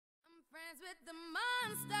dance with the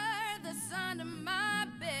monster that's under my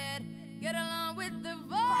bed. Get along with the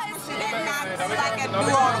voice. She did not like a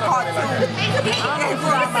new on the cartoon. He said, man,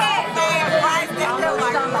 right there.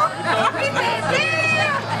 He said,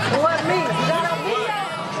 yeah. What me?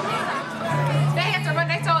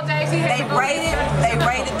 They told Jay-Z They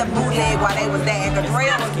raided the bootleg while they was there. And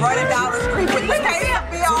Andria was running down the street with the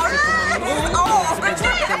KFB on. Oh, the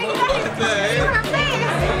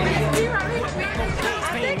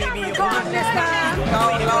This time. No.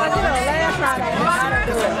 Last night I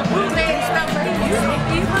do it. bootleg stuff, but he used to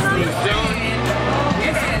be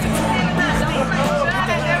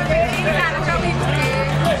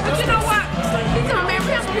But you know what? He told me,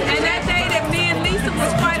 and that day that me and Lisa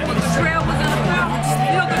was fighting with Trail was in the front.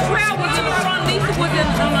 You know, Trail was in the front, Lisa was in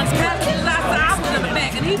the passenger side, so I was in the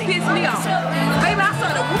back, and he pissed me off. Baby, I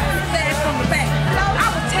started whooping his ass from the back. I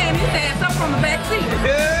was tearing his ass up from the back seat.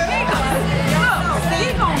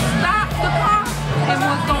 He gonna stop the car and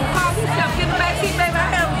was gonna call himself in the back seat, baby. I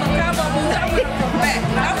had some cowboy boots. I went from the back.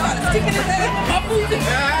 I started sticking his ass in my boots.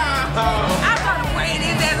 I started weighing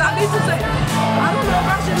his ass out. Lisa said, I don't know if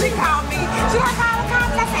I should leave. called me. She like, call the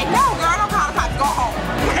cops. I said, no, girl, don't call the cops. Go home.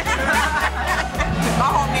 Go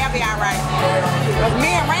home, they'll be all right.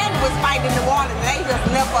 Me and Randy was fighting in the water, and they just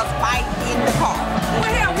left us fight in the car. Well,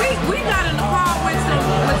 hell, we got in the car with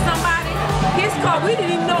somebody. His car, we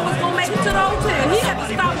didn't even know was gonna make it to the hotel. He had to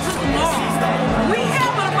stop and took some more. We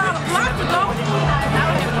had about a block to go.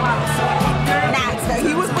 Now, so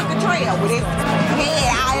he was with the trail with his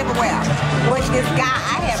head out everywhere. Which this guy,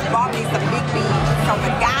 I had bought me some big beads. So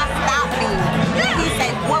the guy stopped me. He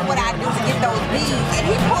said, what would I do to get those beads? And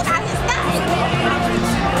he pulled out his thing.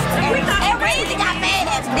 And Randy got mad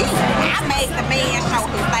at me. I made the man show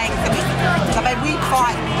his thing to me. So baby, we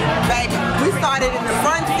fought, baby. We started in the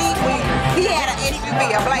front seat. He had an SUV,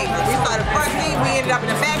 a Blazer. We started front seat, we ended up in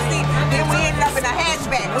the back seat, then we ended up in a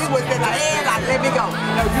hatchback. We was in the air like, let me go.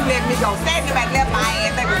 No, you let me go. Stand in the back, left my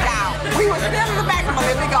ass, let me down. We was still in the back, I'm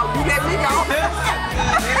like, let me go. You let me go.